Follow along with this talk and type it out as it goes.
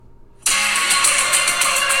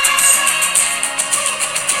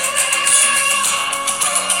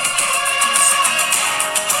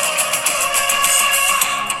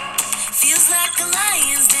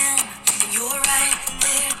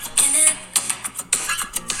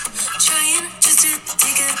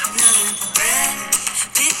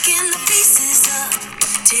Picking the pieces up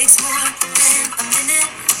takes more than a minute.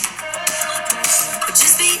 But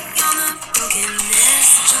just beyond the brokenness,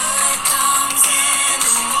 joy comes in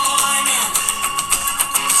the morning.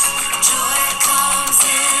 Joy comes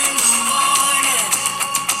in the morning.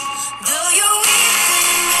 Though you're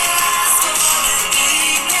weeping, may last for the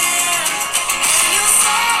evening, and your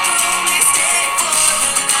sorrow may stay for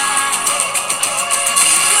the night.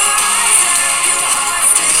 Keep your eyes up, your heart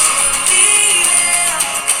still believing,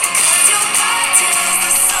 'cause your God tells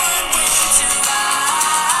the sun when to rise.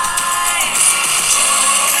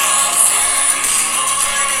 Joy comes in the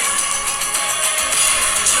morning.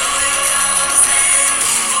 Joy comes in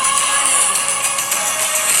the morning.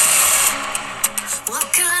 What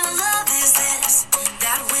kind of love is this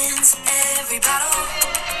that wins every battle?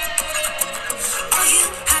 All you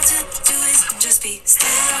have to do is just be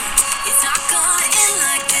still. It's not gonna end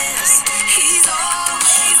like this. He's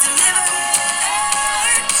always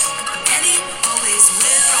delivered, and he always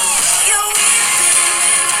will. Your weeping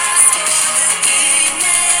may last for the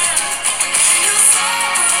evening, and your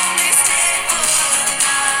sorrow may stay for the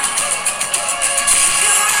night. Keep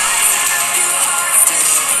your eyes up, your heart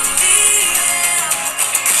still believing,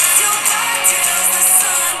 'cause your God tells the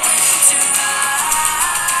sun when to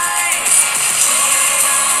rise. Joy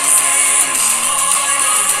comes in the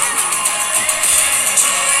morning.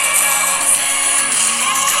 Joy comes in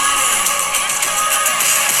the morning.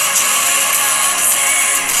 Joy comes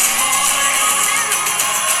in the morning.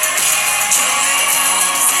 Joy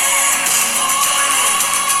comes in the morning.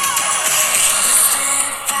 The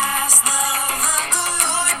steadfast love of the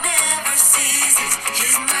Lord never ceases.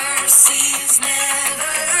 His mercies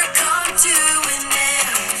never come to an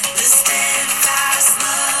end. The steadfast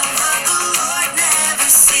love of the Lord never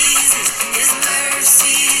ceases. His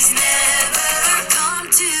mercies never come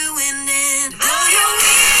to an end. Though you're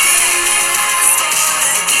weeping may last for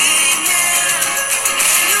the evening,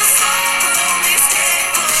 and your sorrow may stay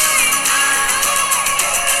for the night.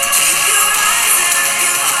 Keep your eyes up,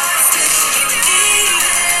 your heart still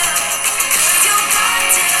believing, 'cause your God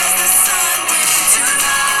tells the sun when to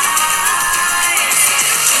rise.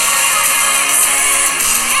 Joy comes in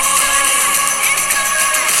the morning.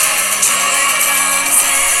 Joy comes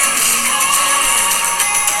in the morning.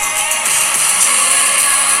 Joy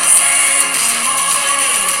comes in the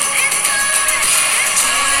morning.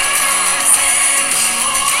 Joy comes in the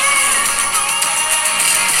morning.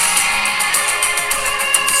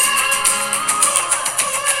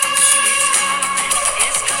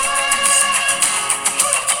 It's coming.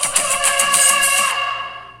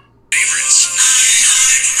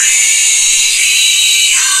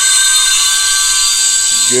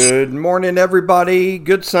 Good morning, everybody.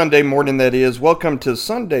 Good Sunday morning, that is. Welcome to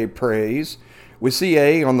Sunday Praise with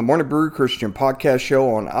CA on the Morning Brew Christian Podcast Show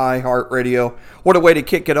on iHeartRadio. What a way to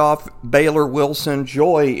kick it off. Baylor Wilson,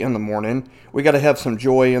 joy in the morning. We got to have some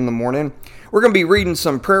joy in the morning. We're going to be reading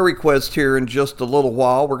some prayer requests here in just a little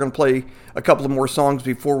while. We're going to play a couple of more songs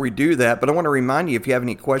before we do that. But I want to remind you, if you have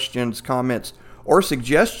any questions, comments, or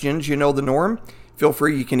suggestions, you know the norm. Feel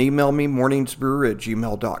free. You can email me,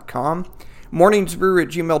 morningsbrewer@gmail.com.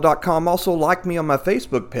 morningsbrewer@gmail.com. Also, like me on my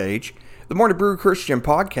Facebook page, the Morning Brew Christian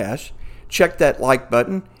Podcast. Check that like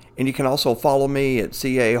button, and you can also follow me at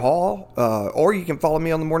CA Hall, or you can follow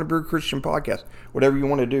me on the Morning Brew Christian Podcast. Whatever you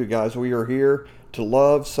want to do, guys. We are here to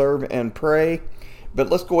love, serve, and pray. But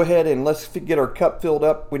let's go ahead and let's get our cup filled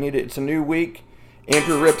up. We need it. It's a new week.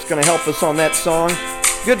 Andrew Ripp's going to help us on that song.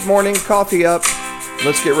 Good morning. Coffee up.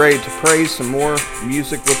 Let's get ready to praise some more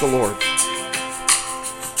music with the Lord.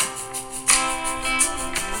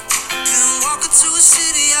 Can walk into a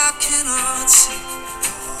city I cannot see.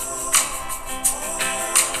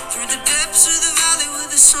 Through the depths of the valley where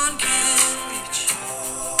the sun can't reach.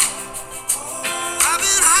 I've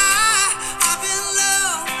been high, I've been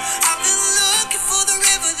low. I've been looking for the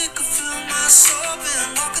river that could fill my soul.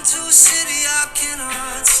 Been walking to a city I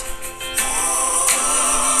cannot see.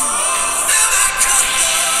 Fill my cup,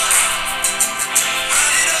 Lord.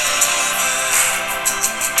 Run it over.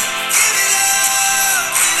 Give it love,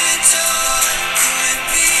 give it joy, give it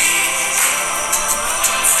peace.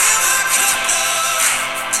 Fill my cup, Lord.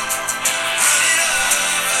 Run it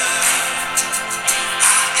over.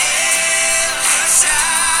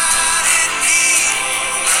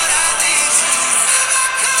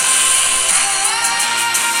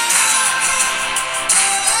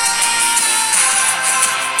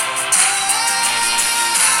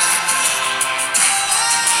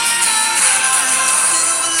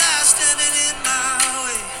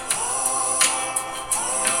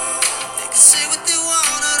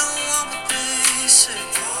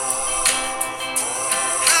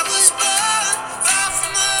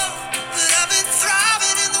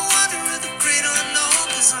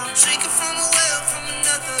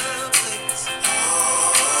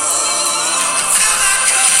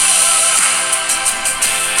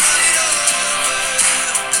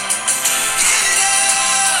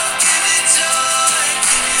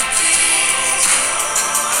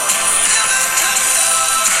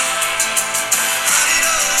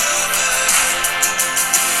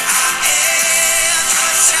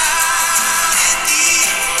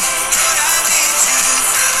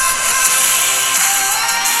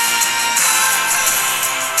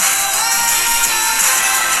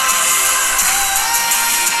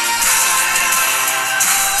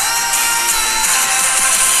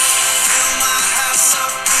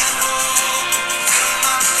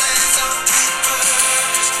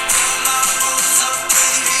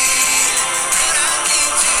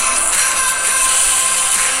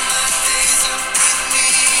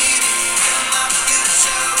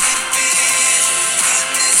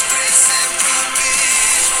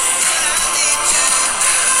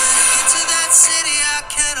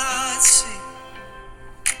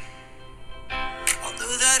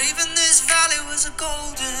 this valley was a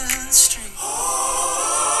golden stream. Fill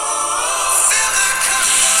my cup,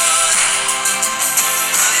 Lord,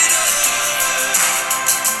 run it over.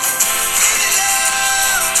 Give me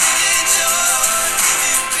love, give me joy, give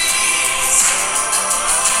me peace.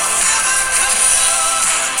 Fill my cup, Lord,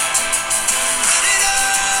 run it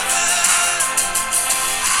over.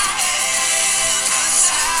 I am a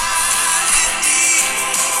child in need,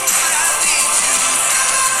 but I need you.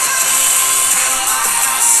 Fill my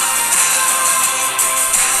house up with love,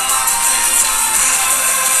 fill my plans up with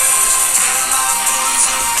words, fill my bones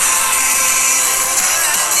up with healing, but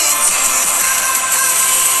I need you.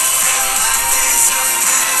 Fill my days up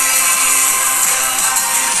with meaning, fill my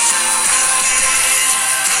future with vision,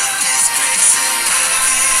 goodness, grace, and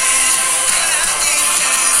provision, but I need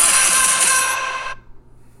you.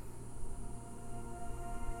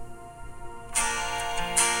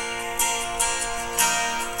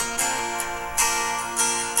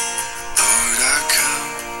 Lord, I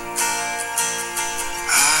come, I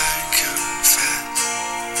confess,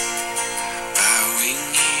 bowing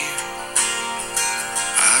here,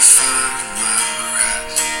 I find my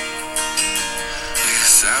rest.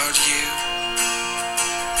 Without you,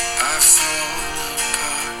 I fall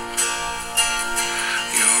apart.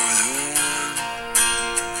 You're the one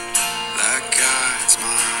that guides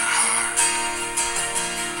my heart.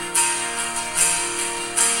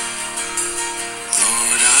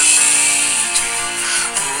 Lord, I need you.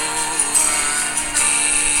 Oh, I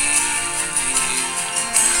need you.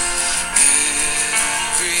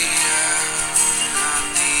 Every hour I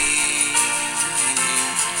need you.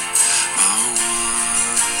 My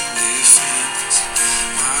one defense,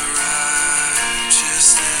 my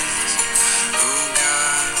righteousness. Oh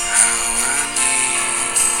God, how I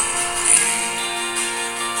need you.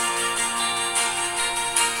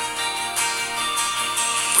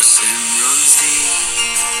 Where sin runs deep,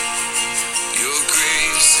 your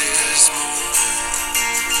grace is more.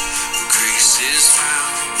 Where grace is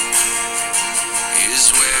found is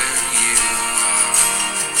where you are.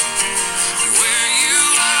 And where you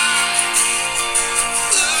are,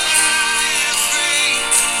 Lord, I am free.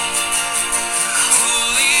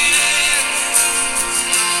 Holiness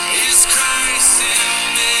is Christ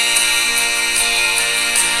in me.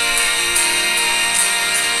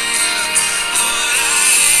 Lord, I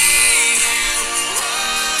need you.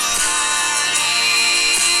 Oh, I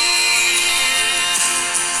need you.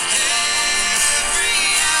 Every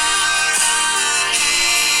hour I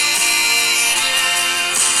need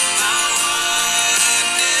you. My one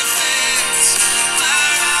defense, my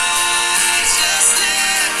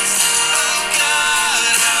righteousness. Oh God,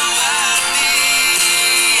 how I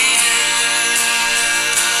need you.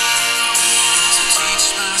 So teach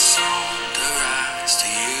my soul to rise to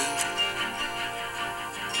you.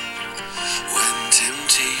 When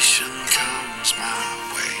temptation comes my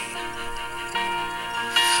way,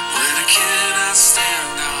 when I cannot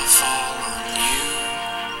stand, I'll fall on you.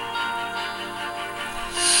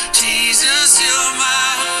 Jesus, you're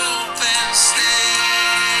my hope and stay.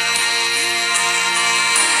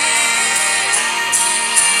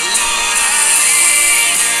 Lord, I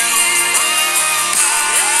need you. Oh, I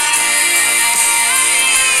need you.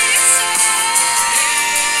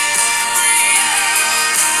 Every hour I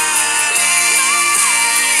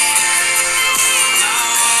need you. My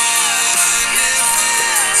one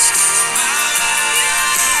defense, my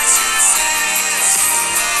righteousness. Oh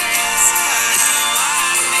God, how I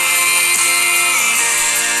need you.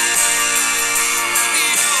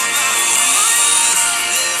 You're my one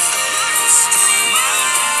defense, my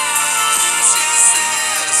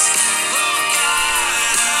righteousness. Oh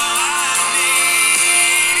God, how I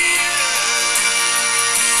need you.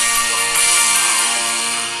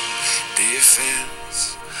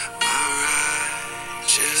 Defense, my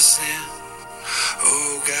righteousness.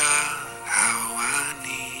 Oh God, how I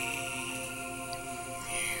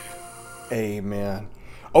need. Amen.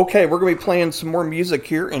 Okay, we're going to be playing some more music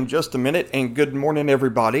here in just a minute. And good morning,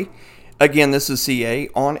 everybody. Again, this is CA,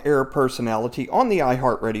 on-air personality on the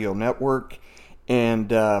iHeartRadio network.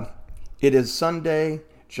 And it is Sunday,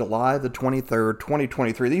 July the 23rd,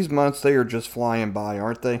 2023. These months, they are just flying by,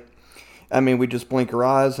 aren't they? I mean, we just blink our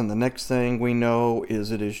eyes, and the next thing we know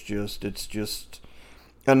is it's just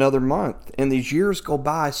another month. And these years go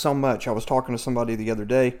by so much. I was talking to somebody the other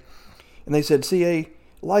day, and they said, CA,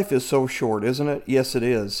 life is so short, isn't it? Yes, it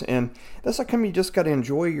is. And that's how come you just got to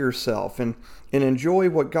enjoy yourself and enjoy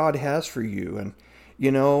what God has for you, and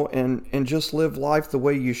and just live life the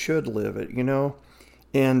way you should live it,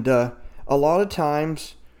 And a lot of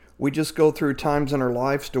times we just go through times in our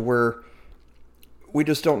lives to where we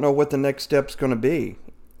just don't know what the next step's going to be.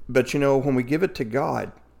 But when we give it to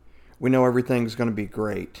God, We know everything's going to be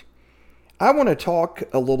great. I want to talk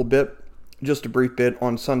a little bit, just a brief bit,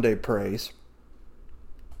 on Sunday praise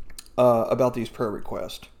about these prayer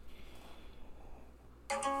requests.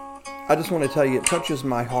 I just want to tell you, it touches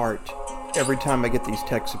my heart every time I get these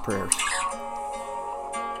texts of prayers.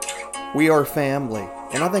 We are family.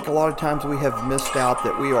 And I think a lot of times we have missed out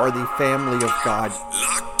that we are the family of God.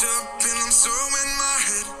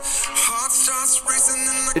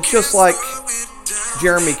 It's just like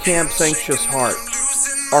Jeremy Camp's anxious heart.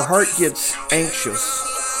 Our heart gets anxious.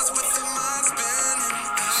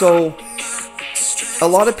 So a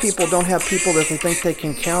lot of people don't have people that they think they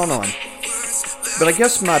can count on. But I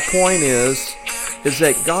guess my point is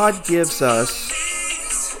that God gives us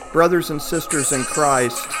brothers and sisters in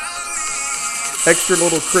Christ, extra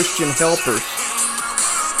little Christian helpers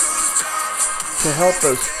to help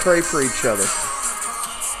us pray for each other,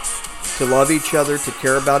 to love each other, to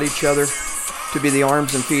care about each other, to be the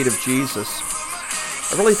arms and feet of Jesus.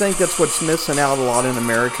 I really think that's what's missing out a lot in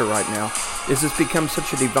America right now, is it's become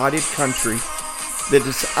such a divided country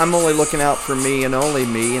that I'm only looking out for me and only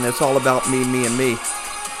me, and it's all about me, me, and me.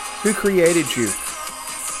 Who created you?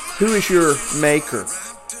 Who is your maker?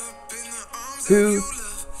 Who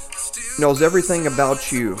knows everything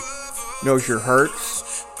about you? Knows your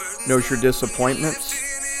hurts, knows your disappointments,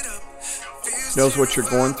 knows what you're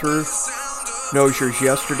going through, knows your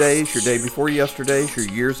yesterdays, your day before yesterdays, your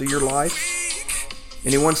years of your life,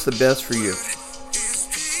 and He wants the best for you.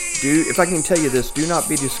 If I can tell you this, do not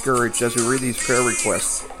be discouraged as we read these prayer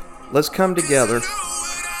requests. Let's come together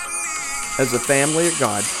as a family of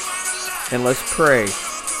God and let's pray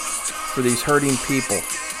for these hurting people.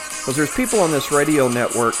 Because there's people on this radio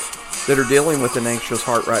network that are dealing with an anxious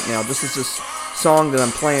heart right now. This is this song that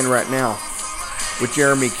I'm playing right now with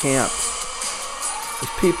Jeremy Camp.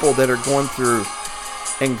 There's people that are going through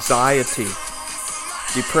anxiety,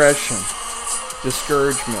 depression,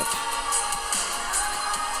 discouragement.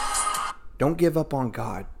 Don't give up on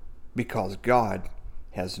God, because God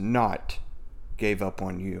has not gave up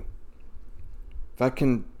on you. If I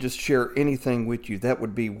can just share anything with you, that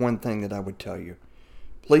would be one thing that I would tell you.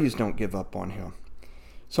 Please don't give up on Him.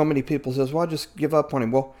 So many people says, well, just give up on Him.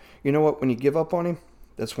 Well, you know what? When you give up on Him,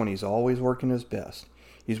 that's when He's always working His best.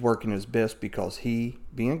 He's working His best because He,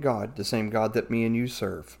 being God, the same God that me and you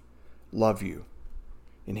serve, love you.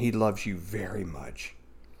 And He loves you very much.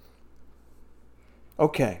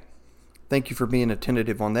 Okay. Thank you for being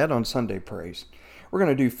attentive on that on Sunday Praise. We're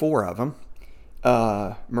going to do 4 of them.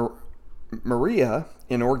 Maria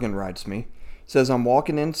in Oregon writes me, says, I'm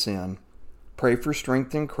walking in sin. Pray for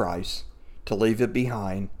strength in Christ to leave it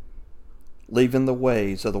behind, leaving the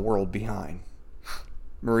ways of the world behind.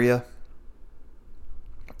 Maria,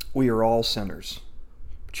 we are all sinners.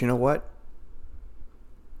 But you know what?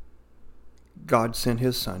 God sent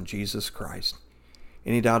His Son, Jesus Christ.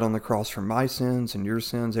 And He died on the cross for my sins and your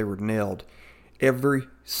sins. They were nailed. Every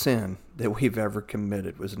sin that we've ever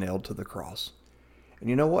committed was nailed to the cross. And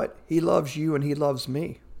you know what? He loves you and He loves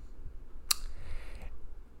me.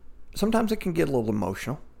 Sometimes it can get a little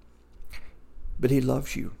emotional, but He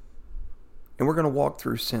loves you. And we're going to walk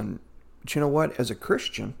through sin. But you know what? As a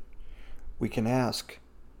Christian, we can ask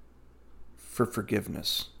for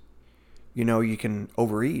forgiveness. You know, you can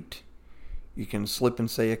overeat. You can slip and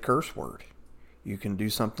say a curse word. You can do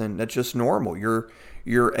something that's just normal.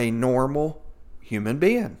 You're a normal human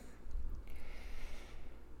being.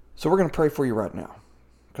 So we're going to pray for you right now,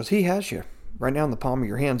 because He has you right now in the palm of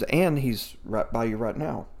your hands, and He's right by you right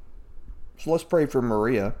now. So let's pray for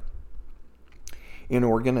Maria in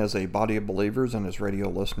Oregon as a body of believers and as radio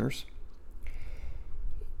listeners.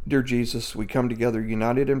 Dear Jesus, we come together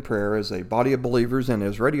united in prayer as a body of believers and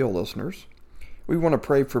as radio listeners. We want to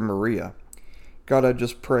pray for Maria. God, I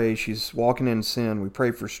just pray, she's walking in sin. We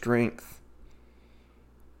pray for strength.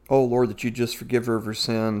 Oh, Lord, that you just forgive her of her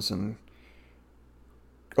sins. And,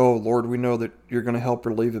 oh, Lord, we know that you're going to help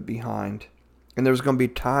her leave it behind. And there's going to be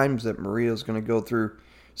times that Maria's going to go through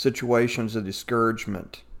situations of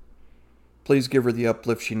discouragement. Please give her the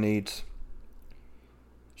uplift she needs.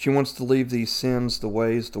 She wants to leave these sins, the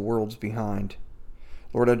ways, the world's behind.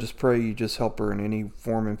 Lord, I just pray you just help her in any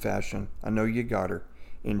form and fashion. I know you got her.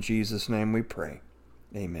 In Jesus' name we pray.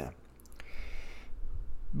 Amen.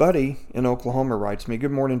 Buddy in Oklahoma writes me,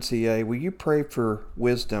 good morning, CA. Will you pray for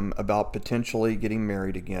wisdom about potentially getting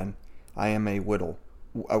married again? I am a widow.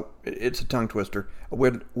 It's a tongue twister. A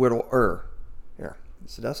widower. Here.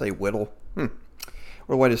 Did I say whittle? What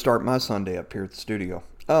a way to start my Sunday up here at the studio.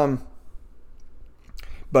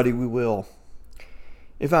 Buddy, we will.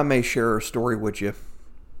 If I may share a story with you.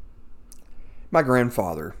 My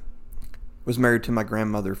grandfather Was married to my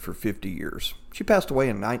grandmother for 50 years. She passed away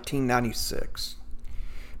in 1996.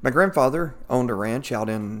 My grandfather owned a ranch out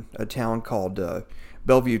in a town called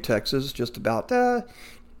Bellevue, Texas, just about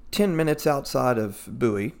 10 minutes outside of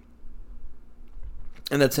Bowie.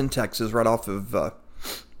 And that's in Texas, right off of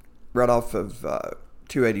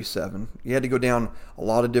 287. You had to go down a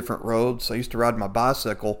lot of different roads. I used to ride my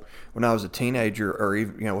bicycle when I was a teenager, or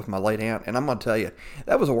even with my late aunt. And I'm gonna tell you,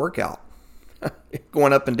 that was a workout,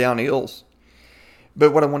 going up and down hills.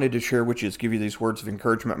 But what I wanted to share with you is give you these words of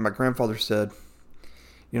encouragement. My grandfather said,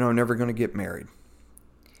 I'm never going to get married.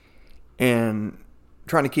 And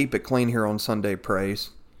trying to keep it clean here on Sunday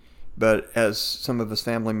Praise. But as some of his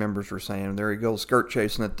family members were saying, there he goes skirt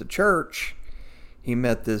chasing at the church. He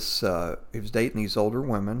met this, he was dating these older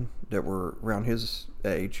women that were around his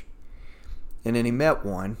age. And then he met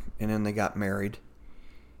one, and then they got married.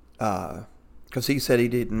 Because he said he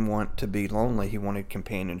didn't want to be lonely. He wanted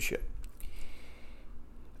companionship.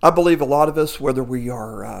 I believe a lot of us, whether we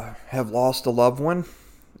are have lost a loved one,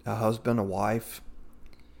 a husband, a wife,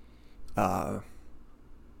 or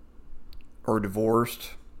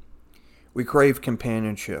divorced, we crave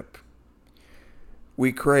companionship.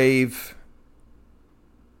 We crave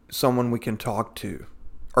someone we can talk to,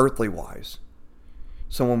 earthly wise,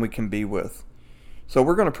 someone we can be with. So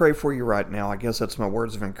we're going to pray for you right now. I guess that's my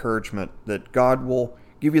words of encouragement, that God will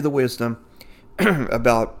give you the wisdom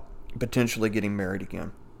about potentially getting married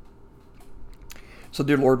again. So,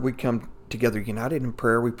 dear Lord, we come together united in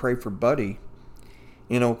prayer. We pray for Buddy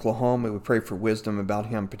in Oklahoma. We pray for wisdom about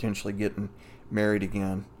him potentially getting married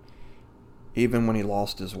again, even when he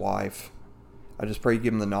lost his wife. I just pray you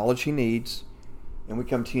give him the knowledge he needs. And we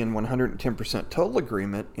come to you in 110% total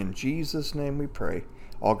agreement. In Jesus' name we pray.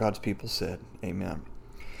 All God's people said, amen.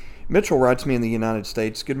 Mitchell writes me in the United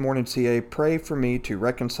States, good morning, CA. Pray for me to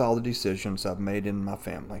reconcile the decisions I've made in my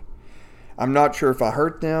family. I'm not sure if I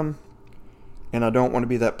hurt them, and I don't want to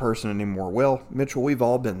be that person anymore. Well, Mitchell, we've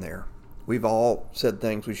all been there. We've all said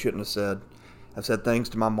things we shouldn't have said. I've said things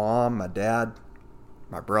to my mom, my dad,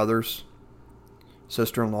 my brothers,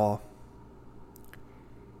 sister-in-law.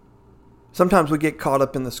 Sometimes we get caught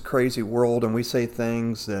up in this crazy world and we say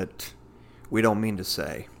things that we don't mean to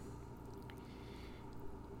say.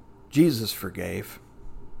 Jesus forgave.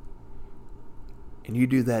 And you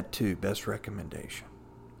do that too. Best recommendation.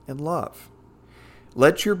 And love.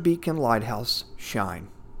 Let your beacon lighthouse shine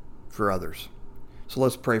for others. So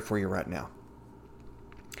let's pray for you right now.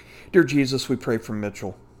 Dear Jesus, we pray for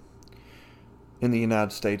Mitchell in the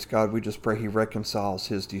United States. God, we just pray he reconciles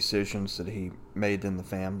his decisions that he made in the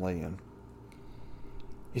family. And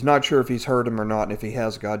he's not sure if he's hurt him or not. And if he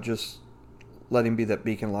has, God, just let him be that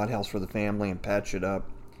beacon lighthouse for the family and patch it up.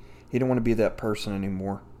 He don't want to be that person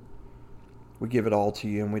anymore. We give it all to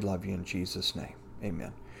you and we love you in Jesus' name.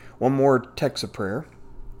 Amen. One more text of prayer.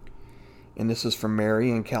 And this is from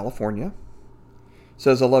Mary in California. It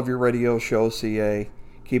says, I love your radio show, CA.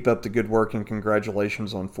 Keep up the good work and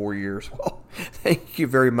congratulations on 4 years. Well, thank you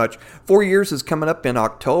very much. 4 years is coming up in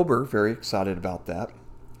October. Very excited about that.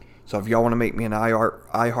 So if y'all want to make me an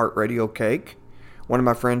iHeart Radio cake, one of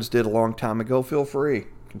my friends did a long time ago, feel free.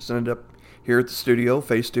 You can send it up here at the studio,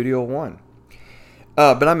 Face Studio 1.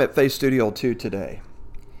 But I'm at Face Studio 2 today.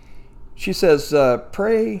 She says,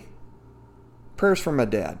 prayers for my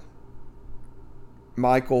dad,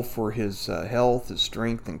 Michael, for his health, his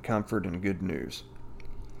strength, and comfort, and good news.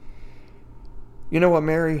 You know what,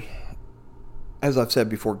 Mary? As I've said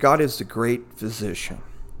before, God is the great physician.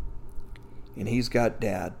 And he's got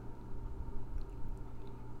Dad.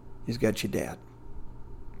 He's got your dad.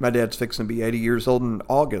 My dad's fixing to be 80 years old in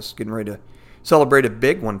August, getting ready to celebrate a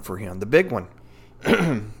big one for him. The big one.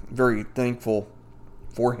 Very thankful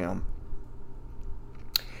for him.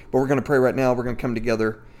 But we're going to pray right now. We're going to come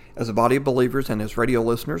together as a body of believers and as radio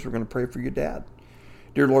listeners. We're going to pray for your dad.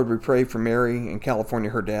 Dear Lord, we pray for Mary in California,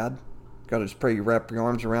 her dad. God, I just pray you wrap your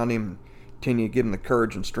arms around him and continue to give him the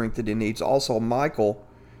courage and strength that he needs. Also, Michael,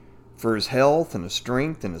 for his health and his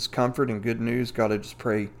strength and his comfort and good news. God, I just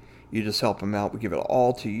pray you just help him out. We give it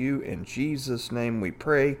all to you. In Jesus' name we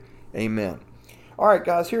pray. Amen. All right,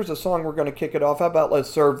 guys, here's a song we're going to kick it off. How about Let's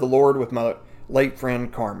Serve the Lord with my late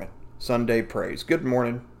friend Carmen. Sunday Praise. Good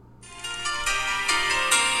morning.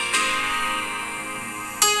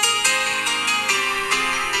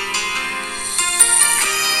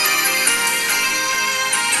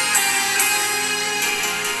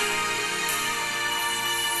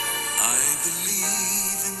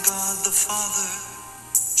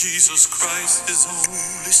 Jesus Christ, his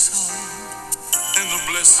only Son, and the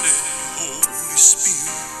blessed Holy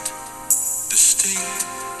Spirit, distinct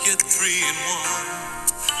yet three in one.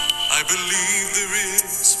 I I believe there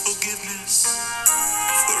is forgiveness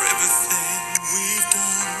for everything we've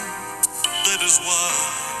done. That is why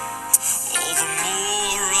all the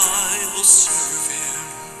more I will serve him.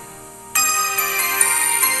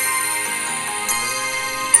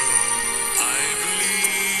 I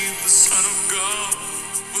believe the Son of God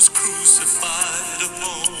was crucified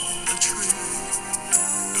upon a tree,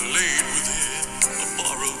 laid within a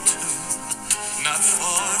borrowed tomb, not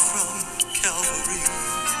far from Calvary.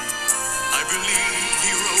 I believe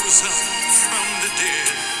he rose up from the dead,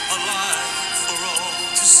 alive for all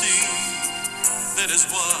to see. That is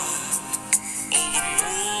why all the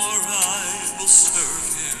more I will serve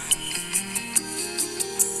him.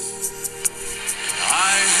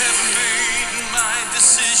 I have made my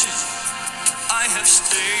decision. I have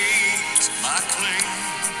staked my claim.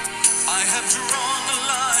 I have drawn a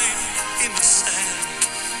line in the sand,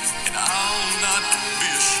 and I'll not be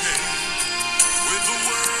ashamed. With the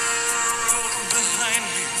world behind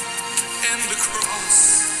me and the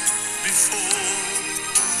cross before,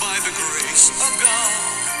 by the grace of God,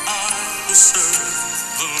 I will serve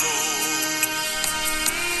the Lord.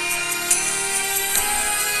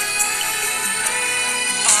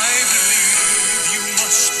 I believe you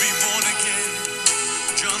must be born again.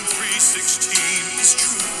 John 3:16 is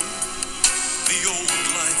true. The old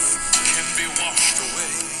life can be washed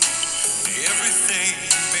away, everything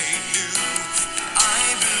made new.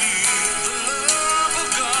 I believe the love of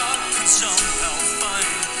God can somehow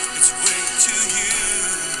find its way to you.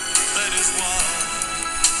 That is why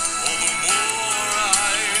all the more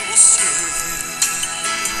I will serve him.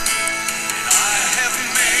 And I have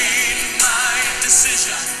made my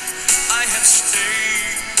decision. I have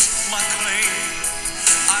staked my claim.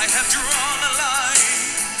 I have drawn a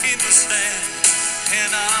line in the sand,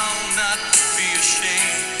 and I'll not be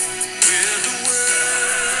ashamed. With the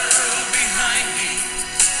world behind me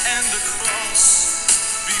and the cross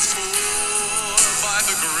before, by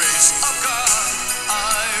the grace of God,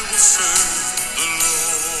 I will serve the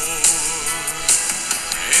Lord.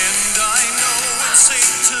 And I know when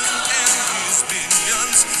Satan and his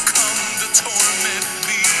minions come to torment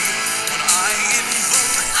me, when I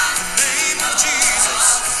invoke the name of Jesus,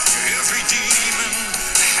 every demon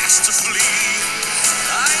has to flee.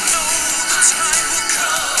 I know the time will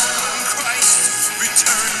come when Christ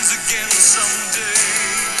returns again someday.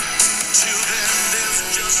 Till then,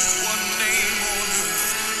 there's just one name on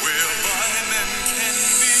earth whereby men can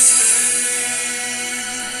be saved.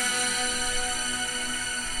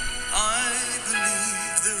 I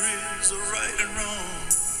believe there is a right and wrong,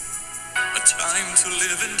 a time to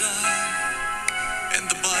live and die, and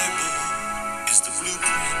the Bible is the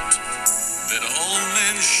blueprint that all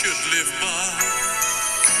men should live by.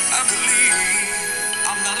 I believe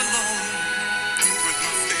I'm not alone with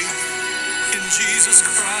my faith in Jesus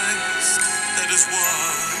Christ. That is why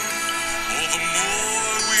all the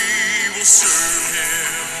more we will serve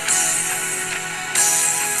him.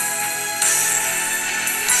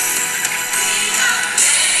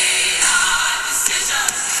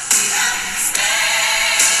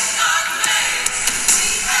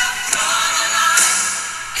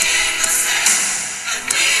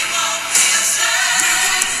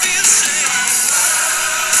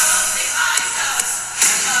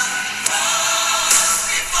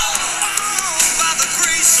 By the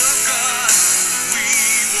grace of God, we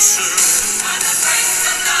will serve. By the grace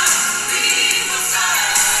of God, we will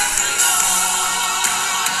serve the Lord.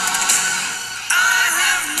 I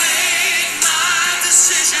have made my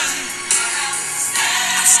decision.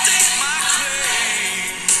 I stake my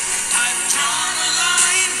claim. I've drawn a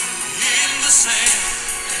line in the sand,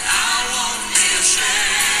 and I won't be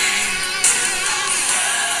ashamed. The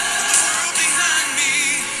world behind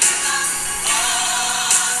me,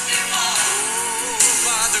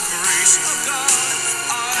 by the grace of God,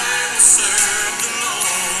 I will serve the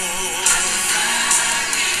Lord.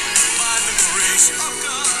 By the grace of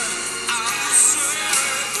God, I will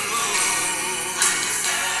serve the Lord.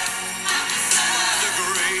 By the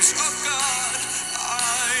grace of God,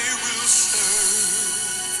 I will serve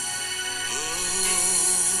the Lord.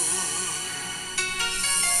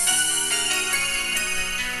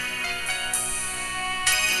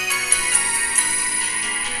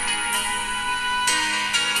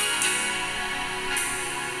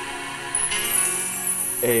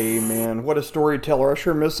 Amen. What a storyteller. I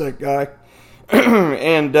sure miss that guy.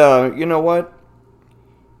 And you know what?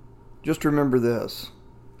 Just remember this.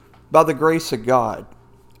 By the grace of God,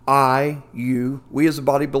 we as a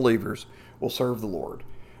body believers will serve the Lord.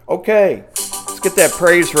 Okay, let's get that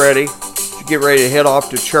praise ready. As you get ready to head off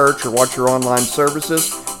to church or watch your online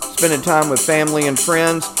services, let's spending time with family and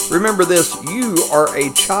friends. Remember this, you are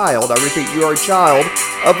a child. I repeat, you are a child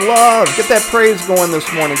of love. Get that praise going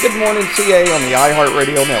this morning. Good morning, CA on the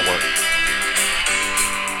iHeartRadio Network.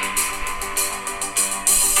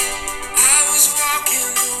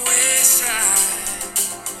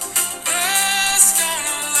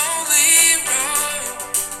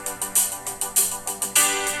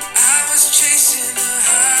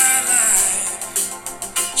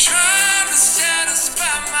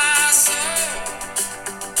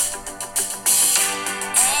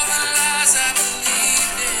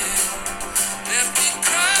 Left me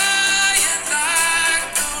crying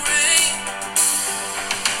like the rain.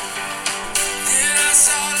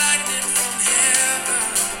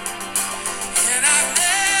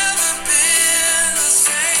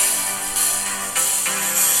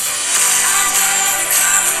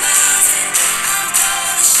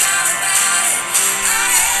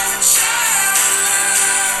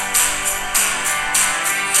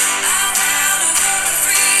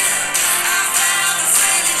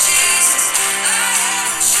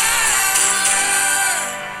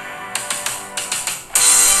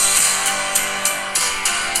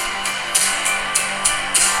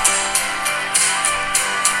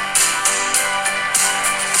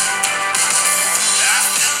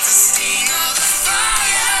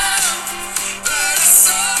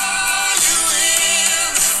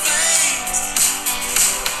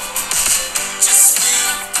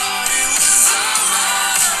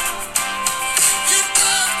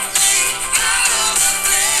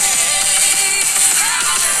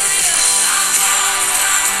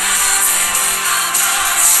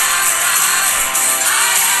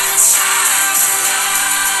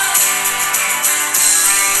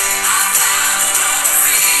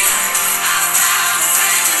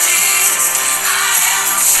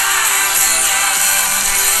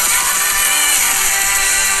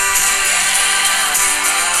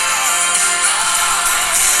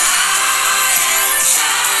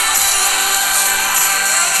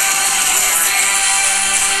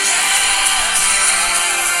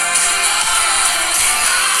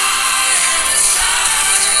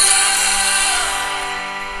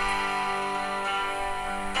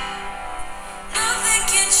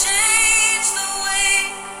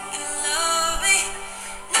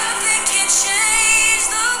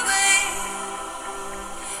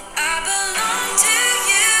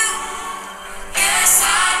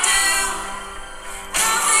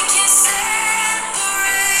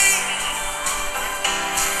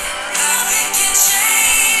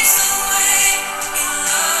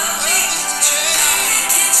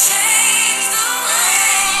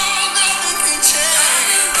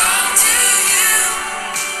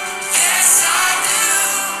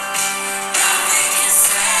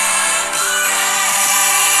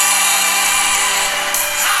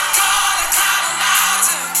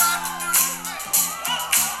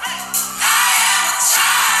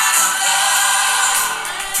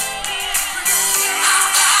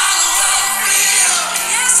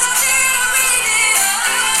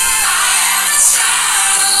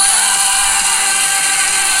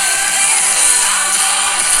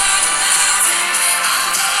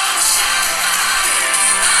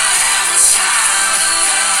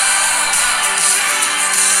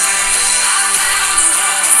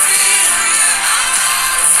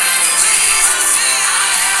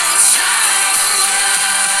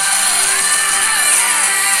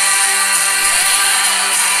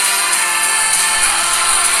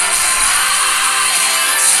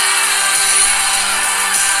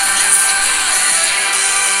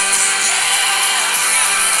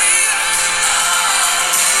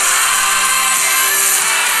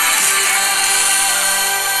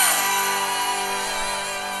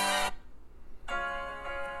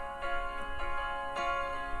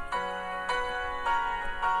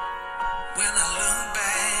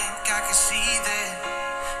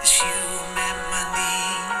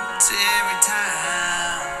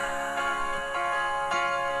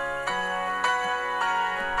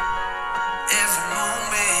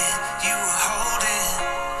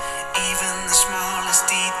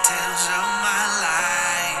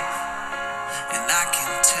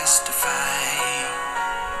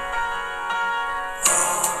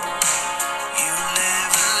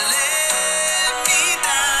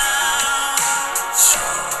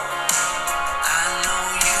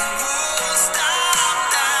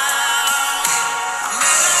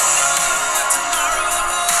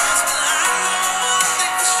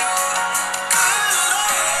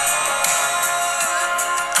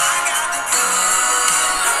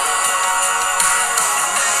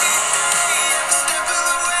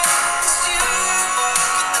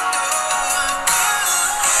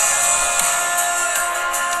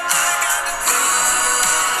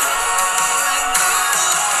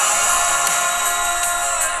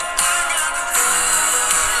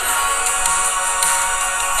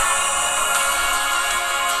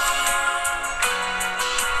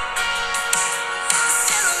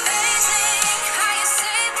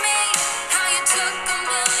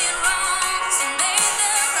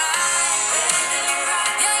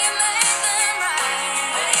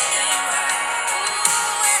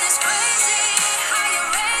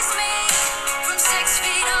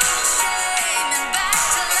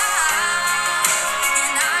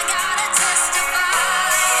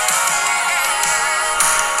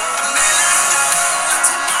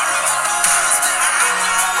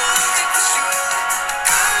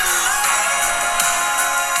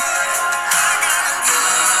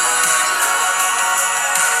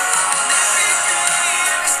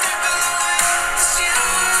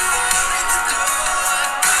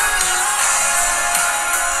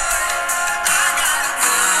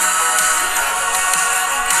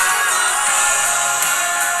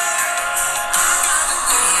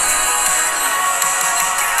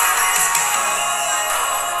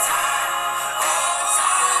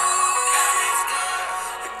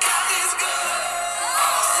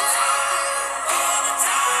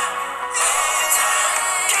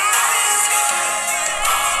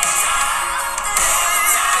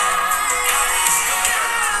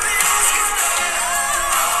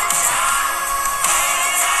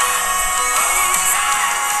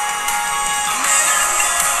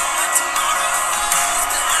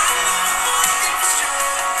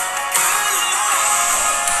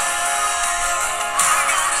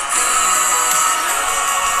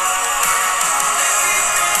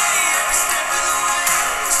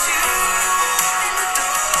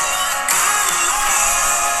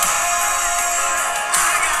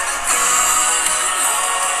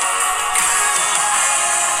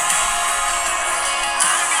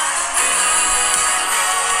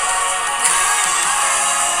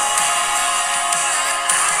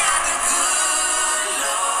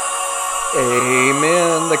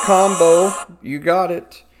 One, the combo. You got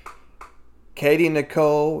it. Katie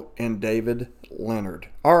Nicole and David Leonard.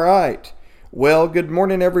 All right. Well, good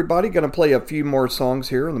morning, everybody. Going to play a few more songs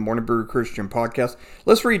here in the Morning Brew Christian Podcast.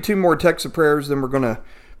 Let's read two more texts of prayers, then we're going to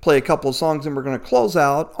play a couple of songs, and we're going to close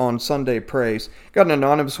out on Sunday Praise. Got an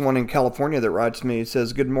anonymous one in California that writes me. He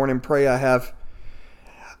says, "Good morning, pray.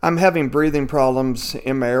 I'm having breathing problems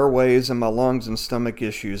in my airways and my lungs and stomach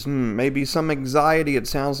issues. Maybe some anxiety, it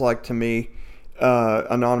sounds like to me."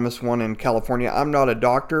 Anonymous one in California. I'm not a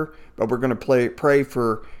doctor, but we're going to pray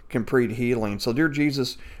for complete healing. So, dear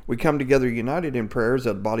Jesus, we come together united in prayers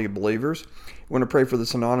as a body of believers. We want to pray for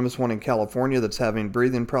this anonymous one in California that's having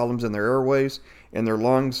breathing problems in their airways and their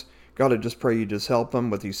lungs. God, I just pray you just help them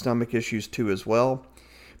with these stomach issues too as well.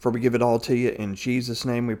 For we give it all to you. In Jesus'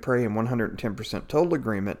 name we pray in 110% total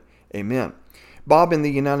agreement. Amen. Bob in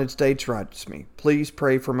the United States writes me, "Please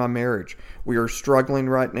pray for my marriage. We are struggling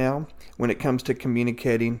right now when it comes to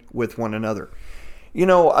communicating with one another." You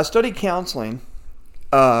know, I studied counseling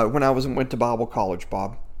when I went to Bible college,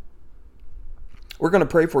 Bob. We're going to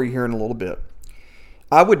pray for you here in a little bit.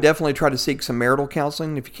 I would definitely try to seek some marital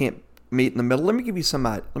counseling if you can't meet in the middle. Let me give you some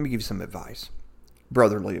advice,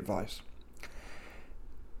 brotherly advice.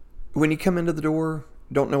 When you come into the door,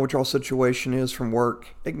 don't know what your situation is from work,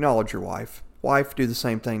 acknowledge your wife. Wife, do the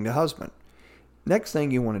same thing to husband. Next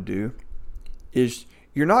thing you want to do is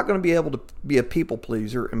you're not going to be able to be a people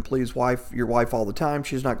pleaser and please your wife all the time.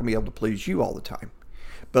 She's not going to be able to please you all the time.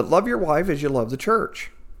 But love your wife as you love the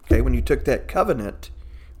church. Okay, when you took that covenant,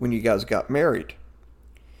 when you guys got married.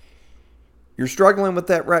 You're struggling with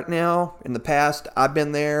that right now. In the past, I've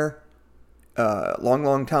been there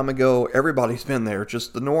long time ago. Everybody's been there. It's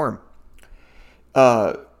just the norm.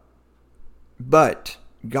 But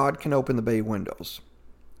God can open the bay windows.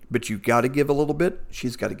 But you've got to give a little bit.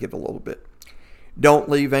 She's got to give a little bit. Don't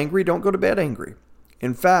leave angry. Don't go to bed angry.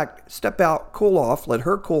 In fact, step out, cool off, let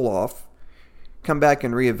her cool off, come back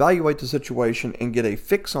and reevaluate the situation and get a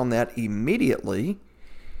fix on that immediately.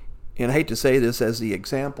 And I hate to say this as the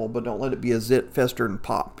example, but don't let it be a zit, fester, and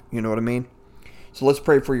pop. You know what I mean? So let's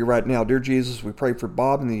pray for you right now. Dear Jesus, we pray for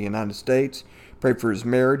Bob in the United States. Pray for his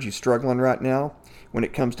marriage. He's struggling right now. When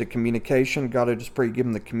it comes to communication, God, I just pray you give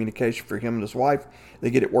him the communication for him and his wife. They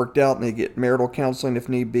get it worked out and they get marital counseling if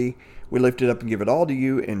need be. We lift it up and give it all to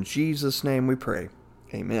you. In Jesus' name we pray.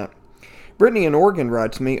 Amen. Brittany in Oregon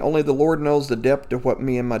writes me, "Only the Lord knows the depth of what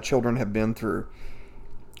me and my children have been through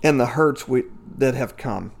and the hurts that have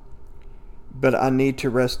come. But I need to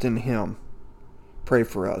rest in him. Pray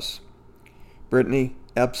for us." Brittany,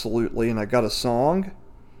 absolutely. And I got a song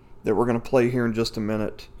that we're going to play here in just a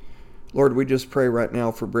minute. Lord, we just pray right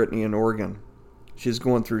now for Brittany in Oregon. She's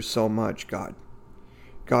going through so much, God.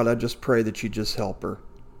 God, I just pray that you just help her.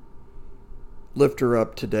 Lift her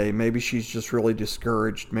up today. Maybe she's just really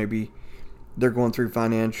discouraged. Maybe they're going through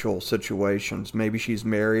financial situations. Maybe she's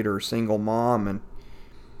married or a single mom, and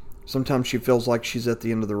sometimes she feels like she's at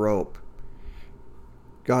the end of the rope.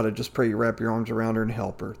 God, I just pray you wrap your arms around her and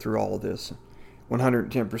help her through all of this.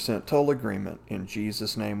 110% total agreement. In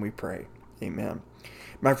Jesus' name we pray. Amen.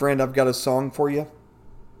 My friend, I've got a song for you.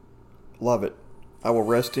 Love it. I Will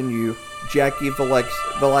Rest in You. Jackie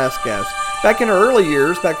Velasquez. Back in her early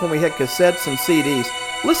years, back when we had cassettes and CDs,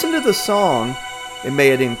 listen to the song and may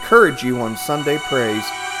it encourage you on Sunday Praise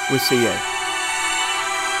with CA.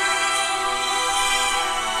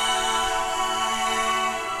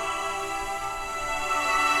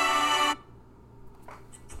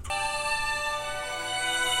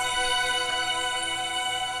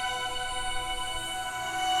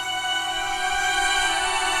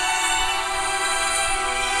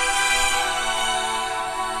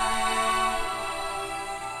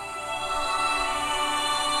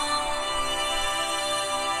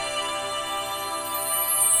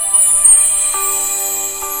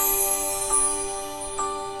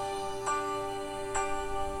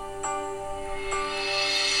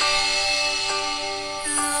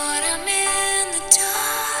 Lord, I'm in the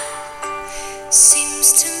dark.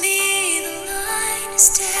 Seems to me the light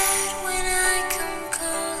is dead when I come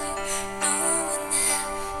calling, knowing that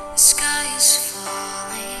the sky is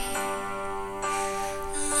falling.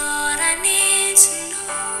 Lord, I need to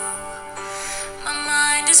know. My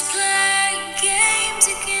mind is playing games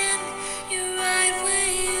again. You're right where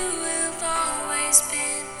you have always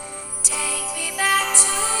been. Take me back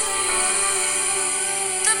to you,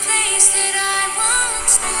 the place that I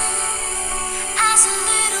once knew as a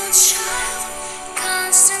little child.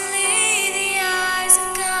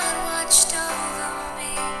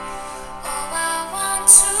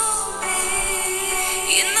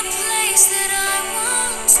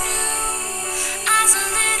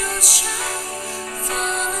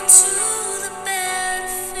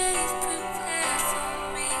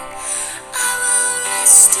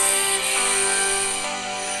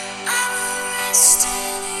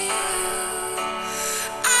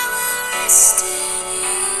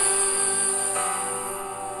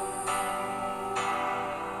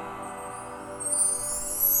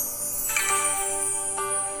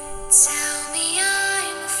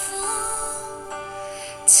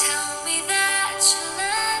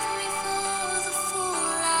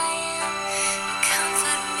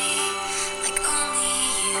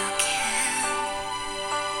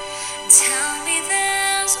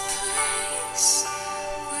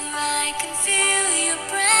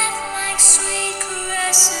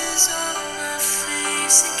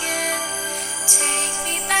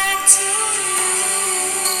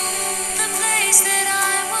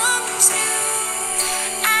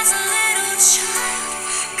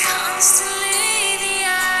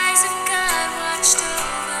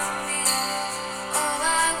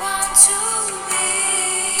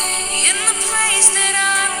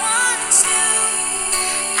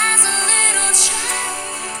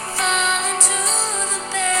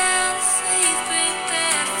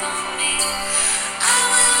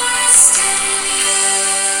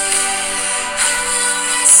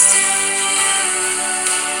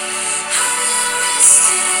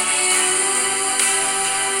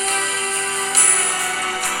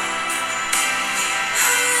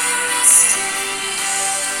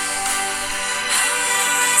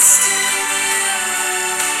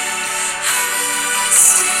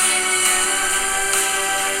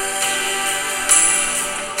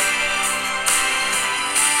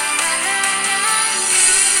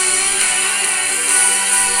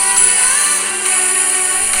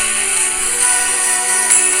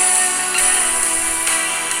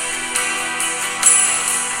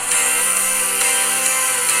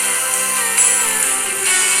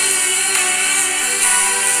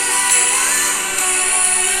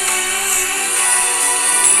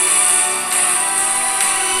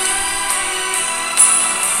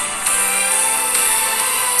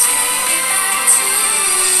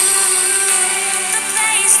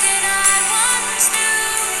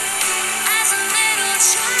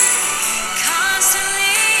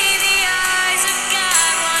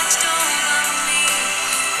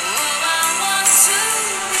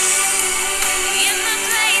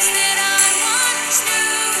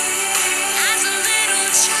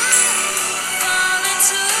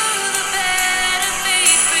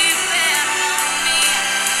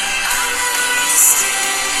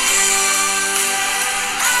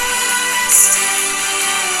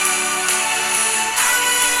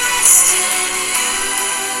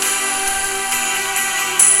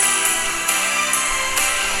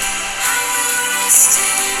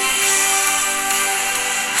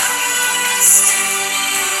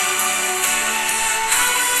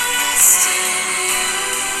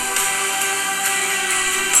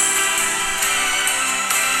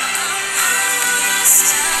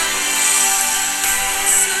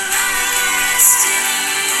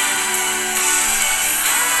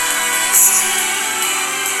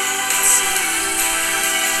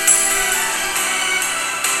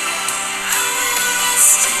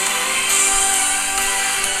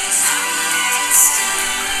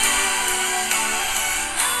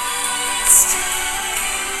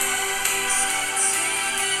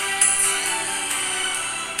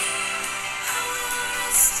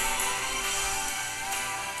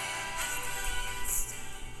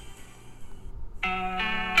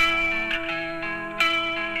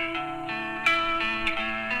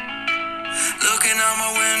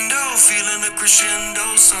 crescendo,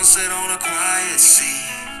 sunset on a quiet sea.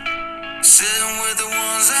 Sitting with the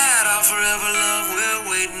ones that I'll forever love,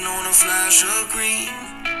 we're waiting on a flash of green.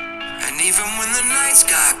 And even when the nights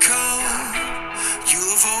got cold, you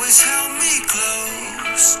have always held me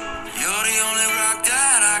close. You're the only rock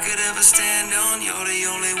that I could ever stand on. You're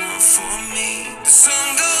the only one for me. The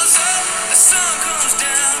sun goes up, the sun comes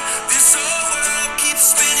down. This whole world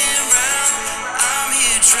keeps spinning round. I'm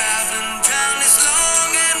here traveling down this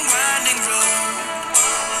long and winding road.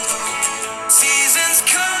 Seasons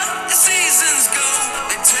come and seasons go.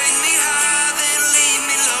 They take me high, then leave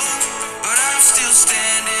me low. But I'm still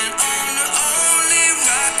standing on the only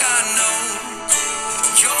rock I know.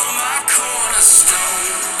 You're my cornerstone.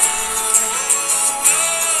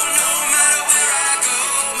 No matter where I go,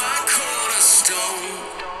 my cornerstone.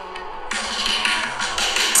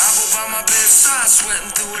 Bible by my bedside,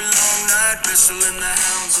 sweating through a long night, wrestling the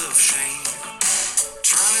hounds of shame.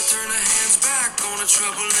 Trying to turn the hands back on a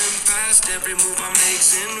troubling past. Every move I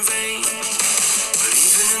make's in vain. But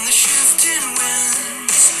even in the shifting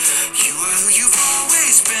winds, you are who you've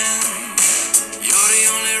always been. You're the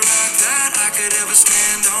only rock that I could ever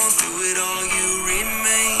stand on. Through it all you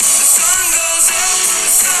remain. The sun goes up,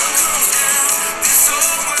 the sun comes down. This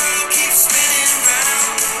whole world keeps spinning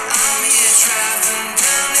round. I'm here traveling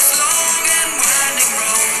down this long and winding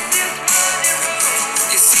road.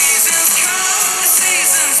 Your seasons come, the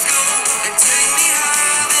seasons go. They take me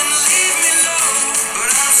high, then leave me low.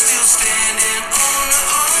 But I'm still standing on the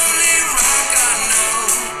only rock I know.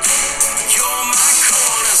 You're my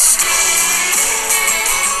cornerstone.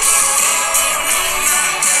 No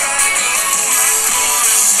matter where I go, my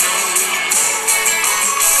cornerstone.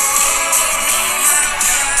 No matter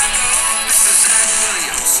where I go. Mr. Zach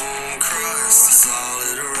Williams. On Christ, the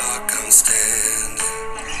solid rock I'm standing.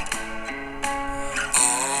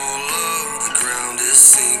 All of the ground is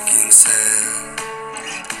sinking sand.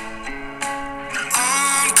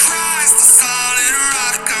 On Christ, the solid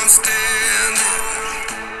rock I'm standing.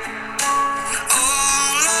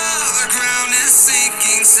 All of the ground is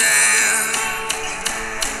sinking sand.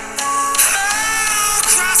 Oh,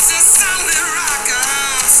 Christ, the solid rock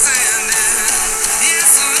I'm standing.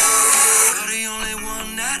 Yes, Lord. You're the only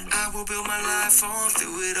one that I will build my life on.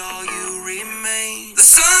 Through it all you remain. The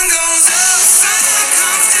sun goes up, the sun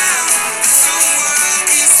comes down. This whole world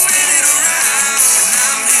keeps spinning around. And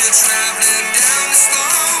I'm here traveling down this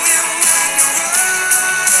long and winding road.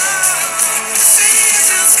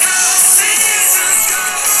 Seasons come, seasons go.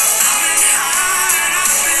 I've been high and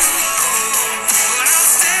I've been low. But I'm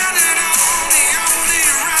standing on the only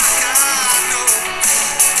rock I know.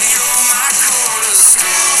 You're my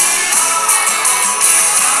cornerstone.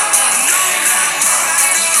 No matter where I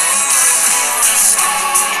go, my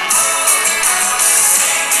cornerstone. The sun goes up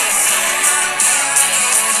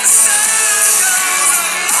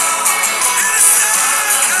and the sun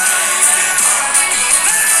comes down.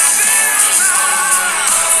 Let it be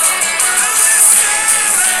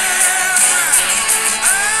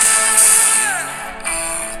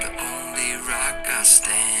the only rock I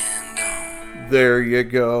stand on. There you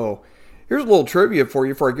go. Here's a little trivia for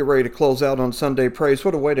you before I get ready to close out on Sunday Praise.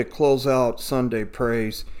 What a way to close out Sunday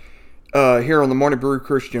Praise here on the Morning Brew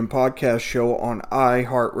Christian Podcast Show on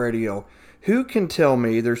iHeartRadio. Who can tell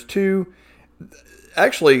me there's two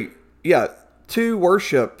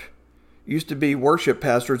used to be worship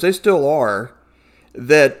pastors, they still are,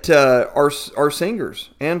 that are singers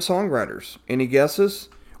and songwriters. Any guesses?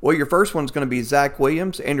 Well, your first one's going to be Zach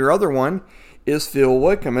Williams, and your other one is Phil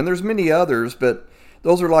Wickham. And there's many others, but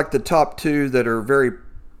those are like the top two that are very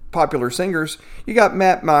popular singers. You got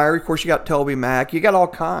Matt Meyer, of course you got Toby Mac, you got all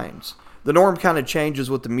kinds. The norm kind of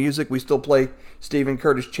changes with the music. We still play Stephen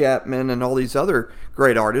Curtis Chapman and all these other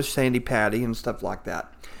great artists, Sandy Patty and stuff like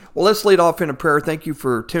that. Well, let's lead off in a prayer. Thank you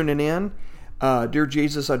for tuning in. Dear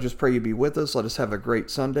Jesus, I just pray you be with us. Let us have a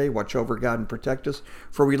great Sunday. Watch over, God, and protect us.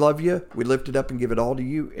 For we love you. We lift it up and give it all to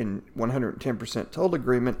you in 110% total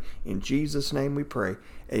agreement. In Jesus' name we pray.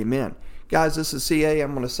 Amen. Guys, this is CA.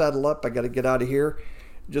 I'm going to saddle up. I got to get out of here.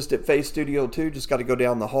 Just at Faith Studio 2. Just got to go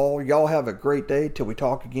down the hall. Y'all have a great day till we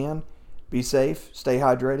talk again. Be safe. Stay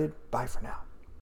hydrated. Bye for now.